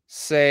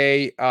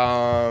 say,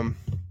 to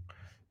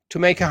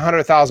make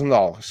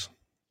 $100,000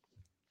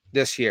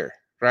 this year,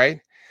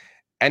 right?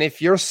 And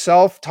if your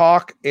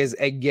self-talk is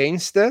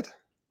against it,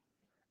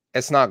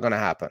 it's not going to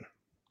happen.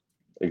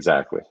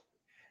 Exactly.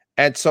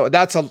 And so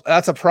that's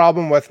a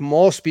problem with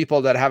most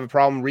people that have a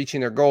problem reaching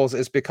their goals,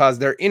 is because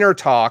their inner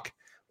talk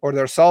or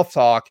their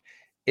self-talk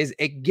is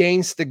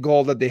against the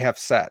goal that they have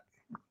set.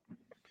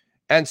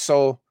 And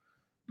so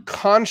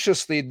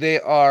consciously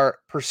they are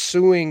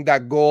pursuing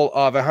that goal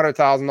of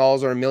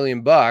 $100,000 or $1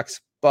 million,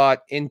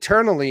 but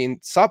internally and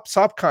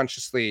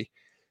subconsciously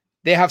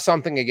they have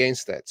something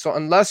against it. So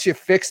unless you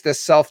fix this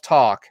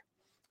self-talk,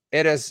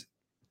 it is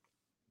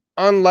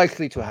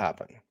unlikely to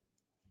happen.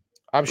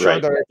 I'm sure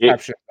there are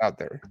exceptions out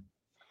there.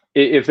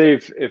 If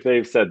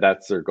they've said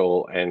that's their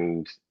goal,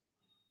 and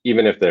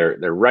even if they're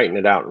writing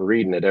it out and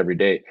reading it every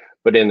day,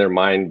 but in their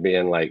mind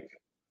being like,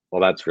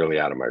 well, that's really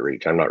out of my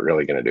reach, I'm not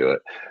really going to do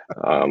it.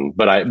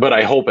 But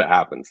I hope it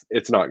happens.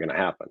 It's not going to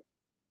happen.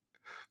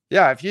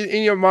 Yeah, if you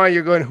in your mind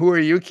you're going, who are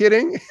you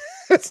kidding?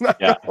 It's not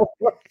going to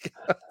work.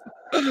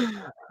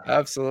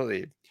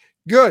 Absolutely.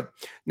 Good.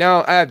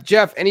 Now,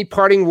 Jeff, any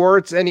parting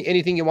words,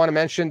 anything you want to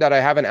mention that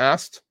I haven't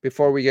asked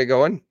before we get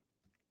going?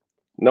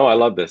 No, I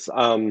love this.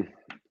 I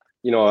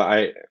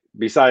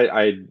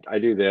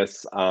do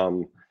this,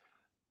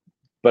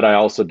 but I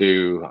also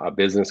do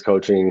business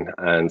coaching,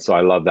 and so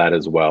I love that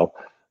as well.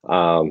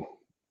 And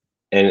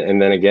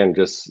then again,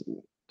 just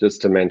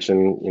to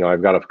mention,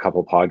 I've got a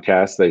couple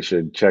podcasts. They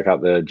should check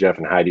out the Jeff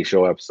and Heidi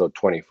Show, episode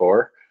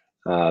 24.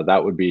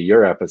 That would be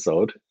your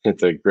episode.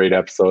 It's a great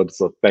episode,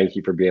 so thank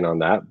you for being on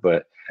that.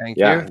 But thank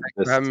you. Thanks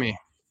for having me.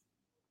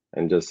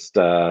 And just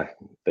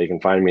they can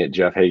find me at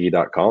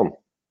jeffhagee.com.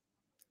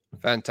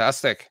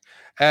 Fantastic.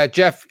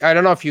 Jeff, I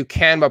don't know if you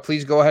can, but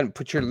please go ahead and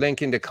put your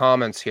link in the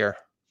comments here.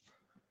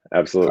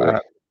 Absolutely.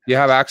 You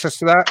have access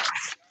to that,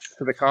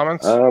 to the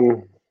comments?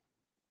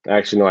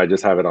 Actually, no, I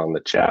just have it on the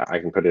chat. I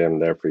can put it in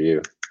there for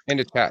you. In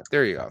the chat.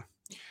 There you go.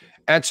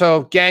 And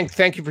so, gang,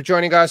 thank you for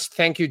joining us.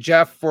 Thank you,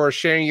 Jeff, for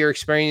sharing your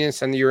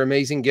experience and your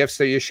amazing gifts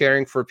that you're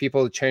sharing for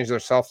people to change their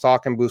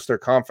self-talk and boost their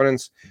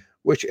confidence,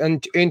 which in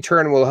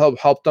turn will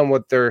help them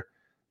with their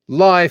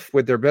life,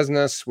 with their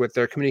business, with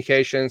their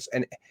communications,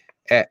 and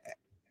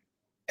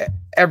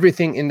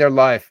everything in their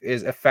life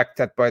is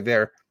affected by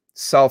their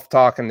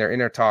self-talk and their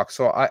inner talk.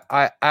 So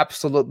I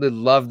absolutely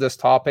love this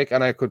topic,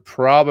 and I could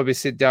probably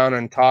sit down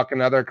and talk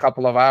another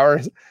couple of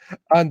hours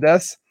on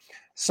this.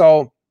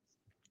 So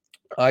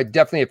I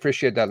definitely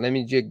appreciate that. Let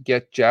me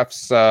get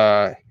Jeff's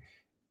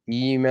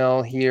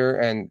email here,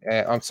 and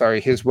I'm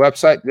sorry, his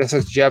website. This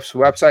is Jeff's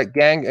website,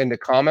 gang. In the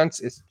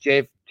comments, it's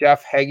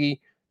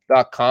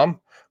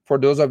jeffhagee.com. For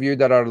those of you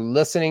that are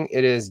listening,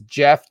 it is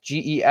Jeff,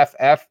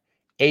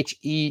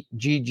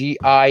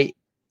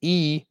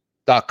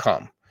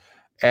 GEFFHEGGIE.com.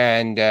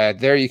 And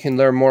there you can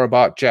learn more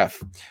about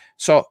Jeff.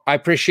 So I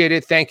appreciate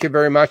it. Thank you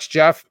very much,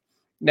 Jeff.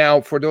 Now,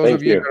 for those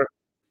of you,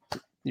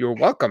 you're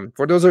welcome.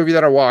 For those of you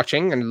that are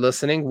watching and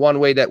listening, one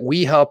way that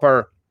we help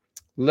our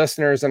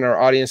listeners and our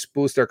audience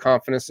boost their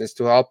confidence is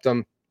to help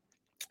them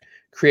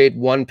create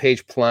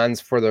one-page plans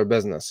for their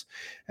business.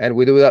 And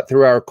we do that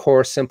through our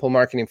course, Simple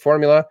Marketing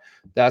Formula.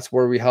 That's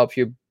where we help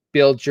you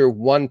build your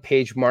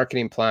one-page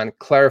marketing plan,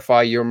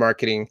 clarify your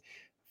marketing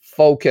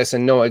focus,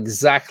 and know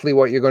exactly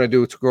what you're going to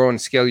do to grow and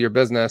scale your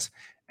business.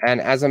 And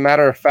as a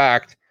matter of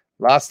fact,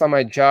 last time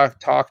I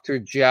talked to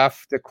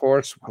Jeff, the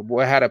course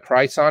had a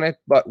price on it,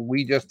 but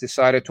we just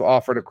decided to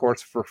offer the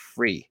course for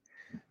free.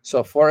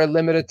 So for a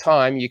limited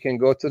time, you can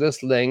go to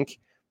this link,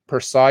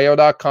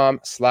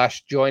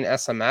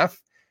 persayo.com/joinsmf,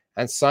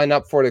 and sign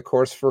up for the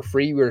course for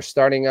free. We're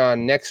starting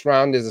on, next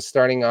round is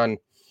starting on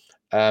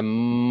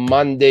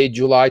Monday,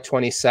 July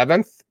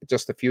 27th,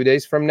 just a few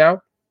days from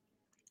now.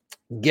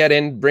 Get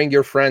in, bring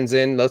your friends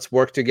in. Let's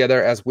work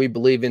together, as we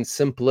believe in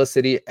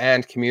simplicity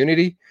and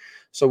community.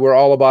 So we're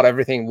all about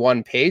everything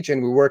one page,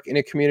 and we work in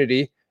a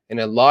community, in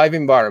a live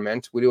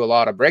environment. We do a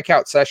lot of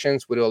breakout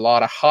sessions. We do a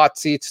lot of hot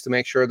seats to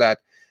make sure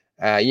that,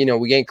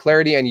 we gain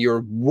clarity and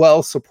you're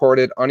well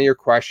supported on your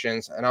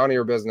questions and on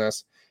your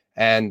business.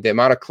 And the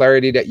amount of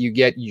clarity that you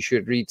get, you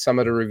should read some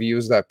of the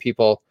reviews that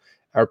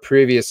our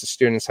previous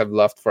students have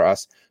left for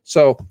us.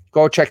 So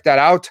go check that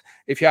out.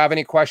 If you have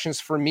any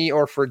questions for me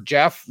or for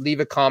Jeff, leave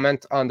a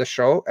comment on the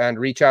show and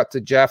reach out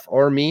to Jeff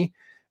or me.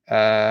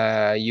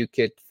 You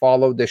could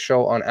follow the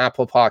show on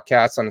Apple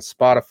Podcasts, on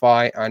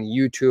Spotify, on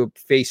YouTube,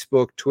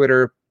 Facebook,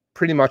 Twitter,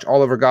 pretty much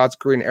all over God's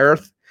green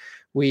earth.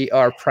 We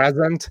are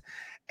present.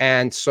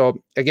 And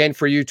so, again,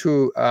 for you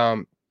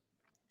to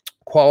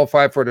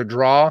qualify for the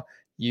draw,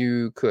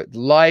 you could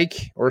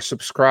like or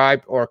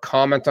subscribe or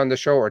comment on the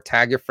show or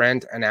tag your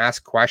friend and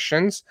ask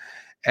questions.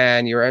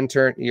 And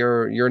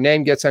your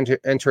name gets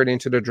entered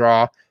into the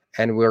draw,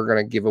 and we're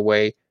going to give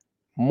away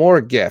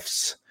more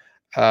gifts.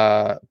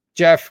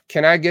 Jeff,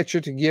 can I get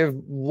you to give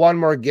one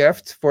more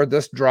gift for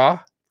this draw?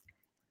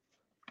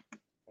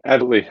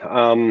 Absolutely.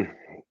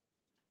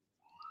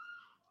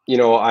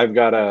 I've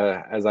got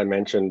as I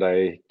mentioned,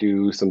 I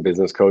do some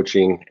business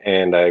coaching,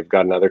 and I've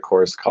got another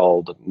course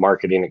called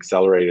Marketing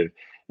Accelerated.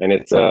 And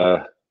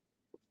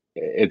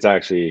it's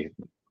actually,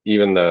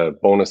 even the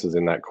bonuses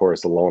in that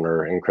course alone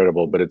are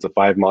incredible, but it's a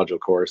 5-module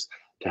course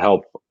to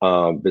help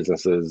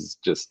businesses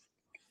just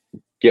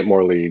get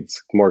more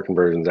leads, more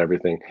conversions,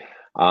 everything.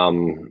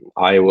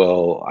 I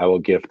will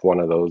gift one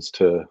of those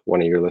to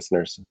one of your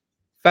listeners.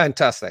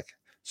 Fantastic.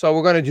 So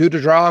we're going to do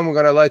the draw, and we're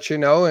going to let you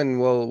know,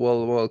 and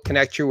we'll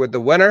connect you with the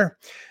winner.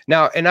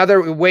 Now,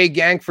 another way,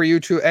 gang, for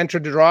you to enter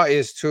the draw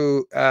is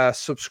to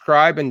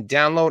subscribe and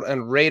download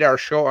and rate our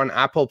show on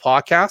Apple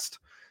Podcast.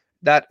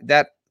 That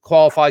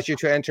qualifies you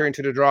to enter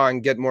into the draw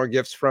and get more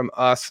gifts from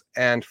us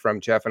and from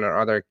Jeff and our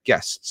other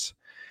guests.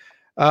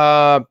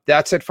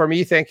 That's it for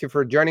me. Thank you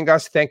for joining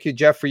us. Thank you,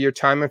 Jeff, for your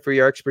time and for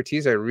your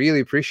expertise. I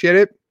really appreciate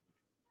it.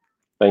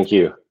 Thank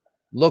you.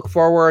 Look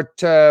forward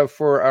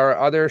for our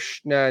other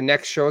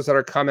next shows that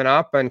are coming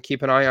up, and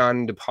keep an eye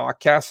on the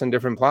podcast and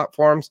different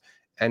platforms.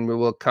 And we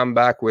will come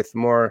back with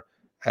more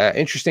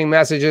interesting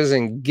messages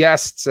and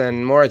guests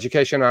and more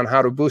education on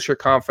how to boost your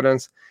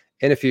confidence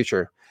in the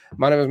future.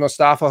 My name is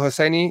Mustafa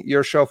Hosseini,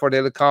 your show for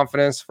daily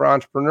confidence for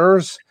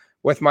entrepreneurs,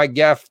 with my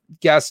guest,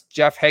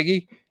 Jeff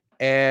Heggie.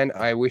 And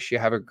I wish you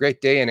have a great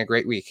day and a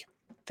great week.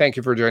 Thank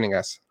you for joining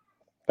us.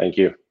 Thank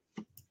you.